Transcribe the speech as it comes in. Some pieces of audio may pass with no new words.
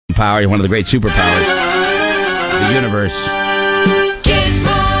power, one of the great superpowers of the universe.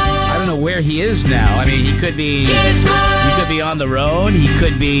 I don't know where he is now. I mean, he could be on the road. He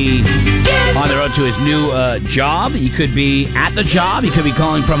could be on the road to his new job. He could be at the job. He could be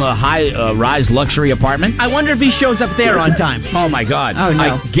calling from a high-rise luxury apartment. I wonder if he shows up there on time. Oh, my God. Oh,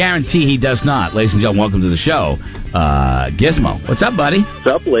 no. I guarantee he does not. Ladies and gentlemen, welcome to the show. Gizmo. What's up, buddy? What's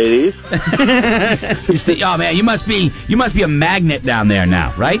up, ladies? Oh, man, you must be a magnet down there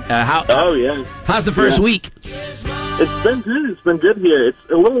now, right? Oh, yeah. How's the first week? It's been good. It's been good here. It's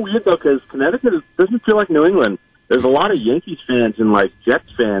a little weird, though, because Connecticut doesn't feel like New England. There's a lot of Yankees fans and, like,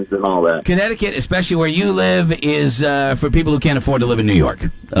 Jets fans and all that. Connecticut, especially where you live, is for people who can't afford to live in New York.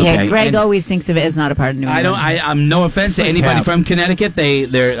 Okay? Yeah, Greg always thinks of it as not a part of New England. I'm no offense to anybody from Connecticut.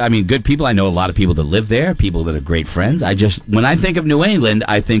 They're good people. I know a lot of people that live there, people that are great friends. When I think of New England,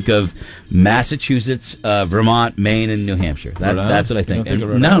 I think of Massachusetts, Vermont, Maine, and New Hampshire. That's what I think.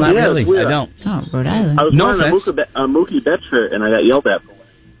 No, not really. I don't. Oh, Rhode Island. I was No wearing offense. a Mookie Betts shirt, and I got yelled at for it.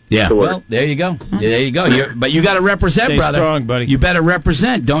 Yeah, well, there you go. There you go. But you got to represent, Stay brother. strong, buddy. You better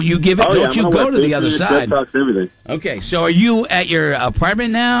represent. Don't you give it? Oh, don't you go to the other side? Sox, everything. Okay, so are you at your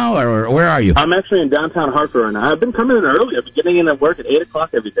apartment now, or where are you? I'm actually in downtown Hartford right now. I've been coming in early. I've been getting in at work at 8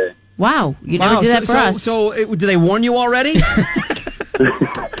 o'clock every day. Wow, you never do that for us. So, do they warn you already?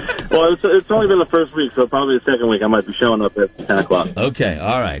 Well, it's only been the first week, so probably the second week I might be showing up at 10 o'clock. Okay,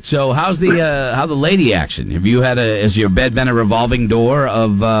 all right. So how's the lady action? Have you has your bed been a revolving door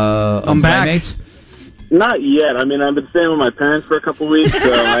of playmates? Not yet. I mean, I've been staying with my parents for a couple weeks,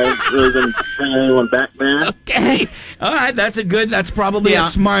 so I haven't really been bringing anyone back there. Okay, all right. That's probably a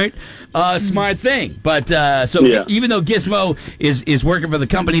smart thing. But even though Gizmo is working for the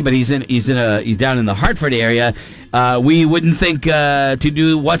company, but he's down in the Hartford area, we wouldn't think to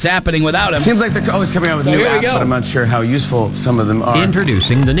do what's happening without him. Seems like they're always coming out with new apps, but I'm not sure how useful some of them are.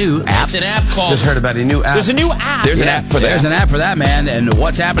 Introducing the new app. It's an app called... Just heard about a new app. There's a new app. There's an app for that, man. And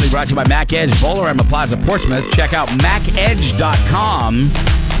what's happening brought to you by Mac Edge, Bowler and Plaza Portsmouth. Check out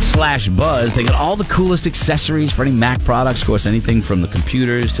macedge.com/buzz. They got all the coolest accessories for any Mac products. Of course, anything from the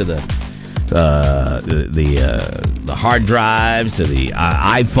computers to the hard drives to the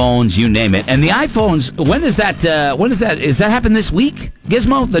iPhones, you name it. And the iPhones, when is that? Is that happen this week?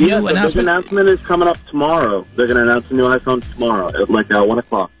 Gizmo, the new announcement? The announcement is coming up tomorrow. They're going to announce the new iPhone tomorrow at 1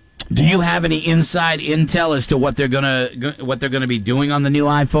 o'clock. Do you have any inside intel as to what they're gonna be doing on the new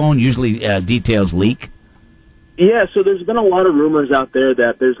iPhone? Usually, details leak. Yeah, so there's been a lot of rumors out there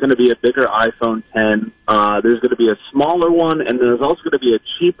that there's going to be a bigger iPhone 10. There's going to be a smaller one, and there's also going to be a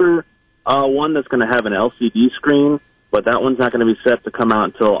cheaper one that's going to have an LCD screen, but that one's not going to be set to come out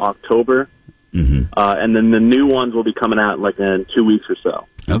until October. Mm-hmm. And then the new ones will be coming out in 2 weeks or so.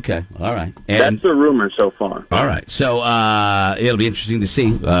 Okay, all right. And that's the rumor so far. All right, so it'll be interesting to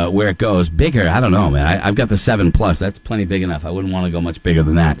see where it goes. Bigger, I don't know, man. I've got the 7 Plus. That's plenty big enough. I wouldn't want to go much bigger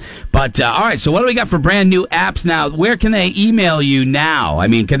than that. But, all right, so what do we got for brand new apps now? Where can they email you now? I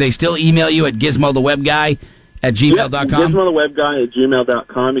mean, can they still email you at gizmotherwebguy at gmail.com? Yep, gizmotherwebguy at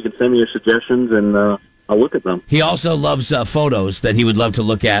gmail.com. You can send me your suggestions, and I'll look at them. He also loves photos that he would love to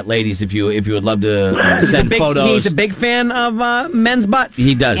look at. Ladies, if you would love to send photos. He's a big fan of men's butts.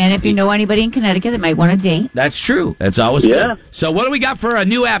 He does. And if you know anybody in Connecticut that might want to date. That's true. That's always good. So what do we got for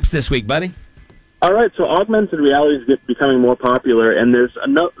new apps this week, buddy? All right, so augmented reality is becoming more popular, and there's a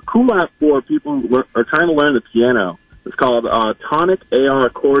cool app for people who are trying to learn the piano. It's called Tonic AR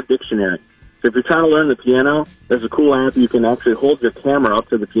Chord Dictionary. So if you're trying to learn the piano, there's a cool app. You can actually hold your camera up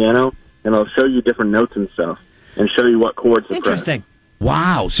to the piano, and it'll show you different notes and stuff, and show you what chords to press. Interesting.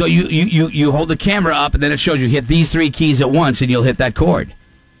 Wow. So you hold the camera up, and then it shows you hit these 3 keys at once, and you'll hit that chord.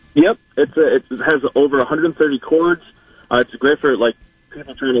 Yep. It has over 130 chords. It's great for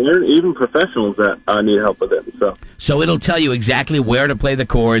people trying to learn, even professionals that need help with it. So it'll tell you exactly where to play the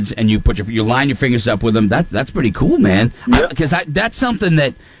chords, and you you line your fingers up with them. That's pretty cool, man. Because that's something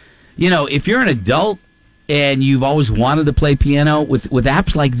that, if you're an adult and you've always wanted to play piano, with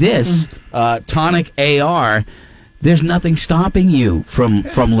apps like this, Tonic AR, there's nothing stopping you from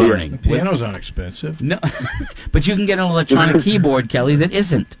learning. Pianos aren't expensive. No, but you can get an electronic keyboard, Kelly, that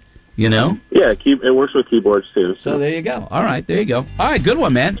isn't. Yeah, it works with keyboards too. So there you go. All right, there you go. All right, good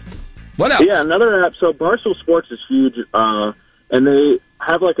one, man. What else? Yeah, another app. So Barstool Sports is huge, and they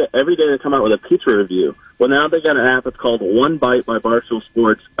have every day they come out with a pizza review. Well, now they got an app that's called One Bite by Barstool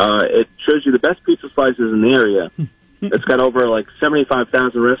Sports. It shows you the best pizza slices in the area. It's got over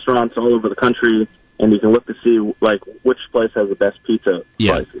 75,000 restaurants all over the country, and you can look to see which place has the best pizza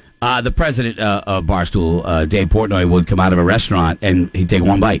slices. The president of Barstool, Dave Portnoy, would come out of a restaurant and he'd take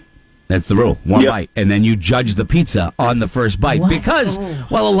one bite. That's the rule. One Yep. bite. And then you judge the pizza on the first bite. What? Because,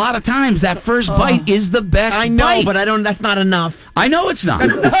 well, a lot of times that first bite is the best I know, bite. but that's not enough. I know it's not.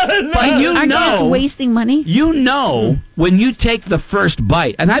 But you Aren't you just know, wasting money? you know when you take the first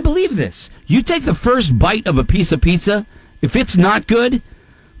bite, and I believe this, you take the first bite of a piece of pizza, if it's not good,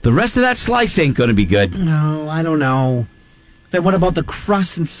 the rest of that slice ain't going to be good. No, I don't know. Then what about the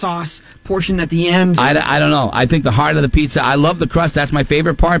crust and sauce portion at the end? I don't know. I think the heart of the pizza, I love the crust. That's my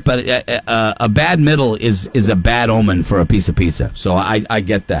favorite part. But a bad middle is a bad omen for a piece of pizza. So I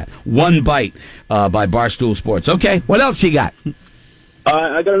get that. One Bite by Barstool Sports. Okay, what else you got?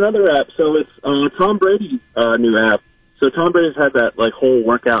 I got another app. So it's Tom Brady's new app. So Tom Brady's had that like whole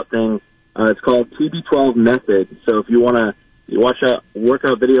workout thing. It's called TB12 Method. So if you want to watch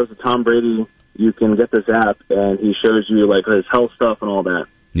workout videos of Tom Brady, you can get this app, and he shows you like his health stuff and all that.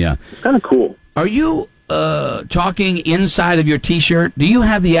 Yeah. It's kind of cool. Are you talking inside of your T-shirt? Do you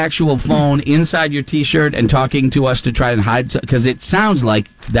have the actual phone inside your T-shirt and talking to us to try and hide? Because it sounds like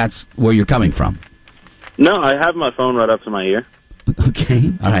that's where you're coming from. No, I have my phone right up to my ear.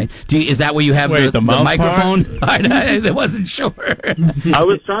 Okay, all right. Is that where you have the microphone? I wasn't sure. I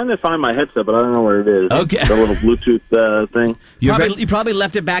was trying to find my headset, but I don't know where it is. Okay. The little Bluetooth thing. You probably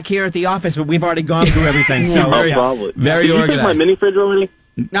left it back here at the office, but we've already gone through everything. So Probably. Very Did organized. you take my mini fridge already?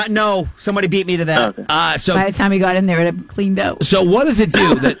 No, somebody beat me to that. Okay. By the time you got in there, it had cleaned out. So what does it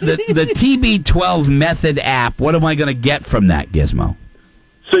do? The TB12 Method app, what am I going to get from that, Gizmo?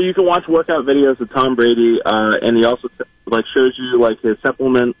 So you can watch workout videos of Tom Brady, and he also shows you like his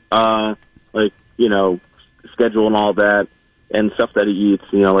supplement, schedule and all that, and stuff that he eats.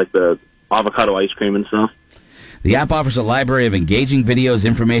 Like the avocado ice cream and stuff. The app offers a library of engaging videos,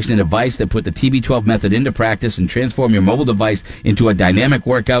 information, and advice that put the TB12 method into practice and transform your mobile device into a dynamic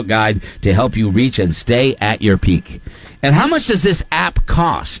workout guide to help you reach and stay at your peak. And how much does this app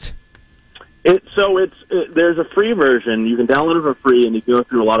cost? There's a free version. You can download it for free, and you can go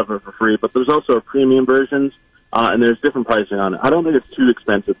through a lot of it for free. But there's also a premium version, and there's different pricing on it. I don't think it's too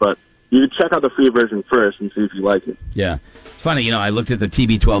expensive, but you can check out the free version first and see if you like it. Yeah. It's funny, I looked at the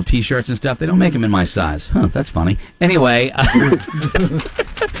TB12 T-shirts and stuff. They don't make them in my size. Huh, that's funny. Anyway,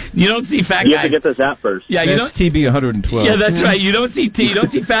 you don't see fat guys. You have to get this app first. Yeah, that's TB 112. Yeah, that's right. You don't see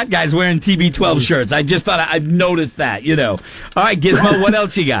fat guys wearing TB12 shirts. I just thought I've noticed that, All right, Gizmo, what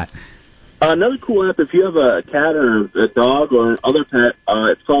else you got? Another cool app, if you have a cat or a dog or another pet,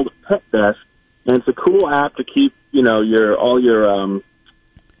 it's called Pet Desk, and it's a cool app to keep, all your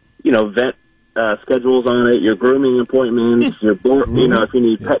vet schedules on it, your grooming appointments, your if you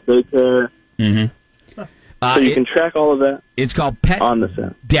need pet daycare. Mm-hmm. So you can track all of that. It's called Pet on this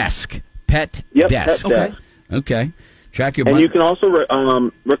app. Desk. Pet Desk. Pet Desk. Okay. Track your. And you can also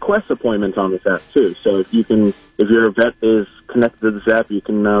request appointments on this app too. So if your vet is connected to this app, you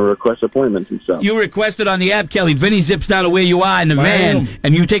can request appointments and stuff. You request it on the app, Kelly. Vinny zips down to where you are in the van,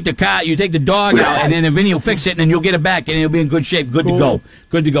 and you take the car, you take the dog out, and then Vinny will fix it, and then you'll get it back, and it'll be in good shape. Good to go.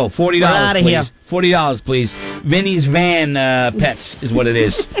 Good to go. $40, We're outta please. here. $40, please. Vinny's van pets is what it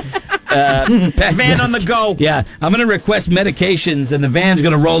is. Van on the go. Yeah, I'm going to request medications, and the van's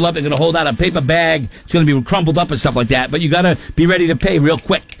going to roll up. They're going to hold out a paper bag. It's going to be crumpled up and stuff like that. But you got to be ready to pay real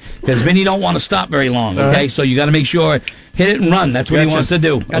quick because Vinny don't want to stop very long. Okay, right. So you got to make sure hit it and run. That's what he wants to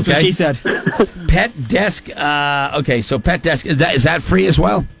do. That's okay? what she said. Pet Desk. Okay, so Pet Desk is that free as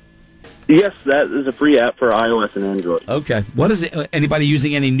well? Yes, that is a free app for iOS and Android. Okay. What is it? Anybody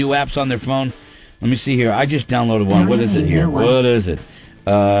using any new apps on their phone? Let me see here. I just downloaded one. What is it here? What is it?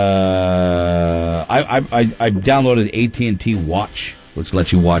 I downloaded AT&T Watch, which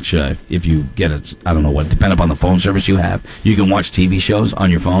lets you watch if you get it. I don't know what, depending upon the phone service you have, you can watch TV shows on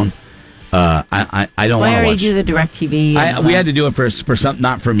your phone. I don't want to watch. I already do the DirecTV. We had to do it for some,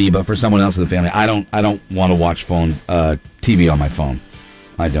 not for me, but for someone else in the family. I don't want to watch TV on my phone.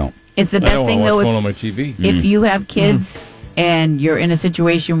 I don't. It's the I best don't thing want to though. watch phone on my TV. If you have kids and you're in a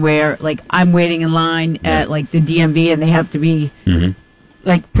situation where, like, I'm waiting in line at like the DMV and they have to be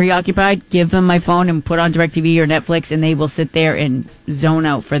like preoccupied, give them my phone and put on DirecTV or Netflix, and they will sit there and zone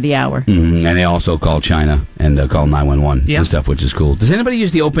out for the hour. And they also call China and call 911 and stuff, which is cool. Does anybody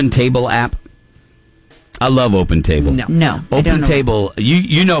use the Open Table app? I love Open Table. No. Open Table.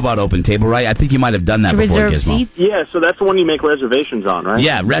 You know about Open Table, right? I think you might have done that To before. reserve Gizmo. seats? Yeah, so that's the one you make reservations on, right?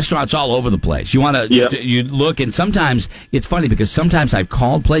 Yeah, restaurants all over the place. You want to you look, and sometimes it's funny because sometimes I've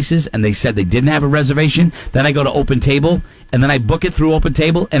called places and they said they didn't have a reservation. Then I go to Open Table and then I book it through Open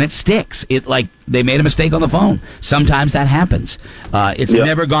Table and it sticks. It like they made a mistake on the phone. Sometimes that happens. It's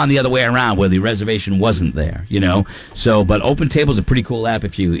never gone the other way around where the reservation wasn't there. So, but Open Table is a pretty cool app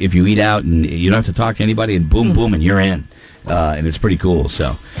if you eat out and you don't have to talk to anybody. somebody, and boom, and you're in. And it's pretty cool. So,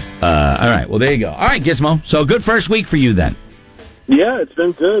 all right. Well, there you go. All right, Gizmo. So good first week for you then. Yeah, it's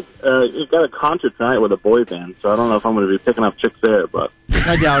been good. You've got a concert tonight with a boy band, so I don't know if I'm going to be picking up chicks there, but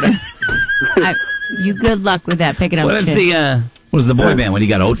I doubt it. You good luck with that picking up What is chicks. what is the boy band? What do you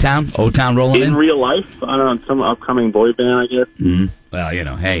got? O-Town rolling in real life, I don't know, some upcoming boy band, I guess. Mm-hmm.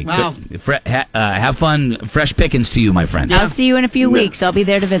 Well, hey, Wow. have fun. Fresh pickings to you, my friend. I'll see you in a few weeks. I'll be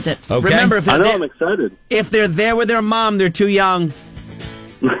there to visit. Okay. Remember, if I they're, know, I'm excited. if they're there with their mom, they're too young.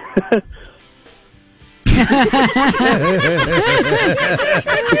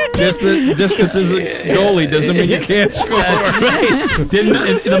 Just because he's a goalie doesn't mean you can't score. That's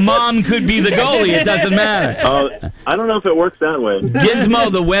right. The mom could be the goalie. It doesn't matter. I don't know if it works that way.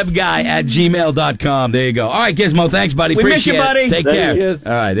 Gizmo, the web guy at gmail.com. There you go. All right, Gizmo. Thanks, buddy. We miss you, Appreciate it. buddy. Take Thank care. you. Yes.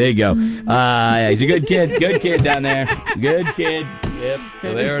 All right, there you go. Yeah, he's a good kid. Good kid down there. Good kid. Yep.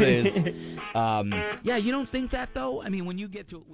 So there it is. Yeah, you don't think that, though? I mean, when you get to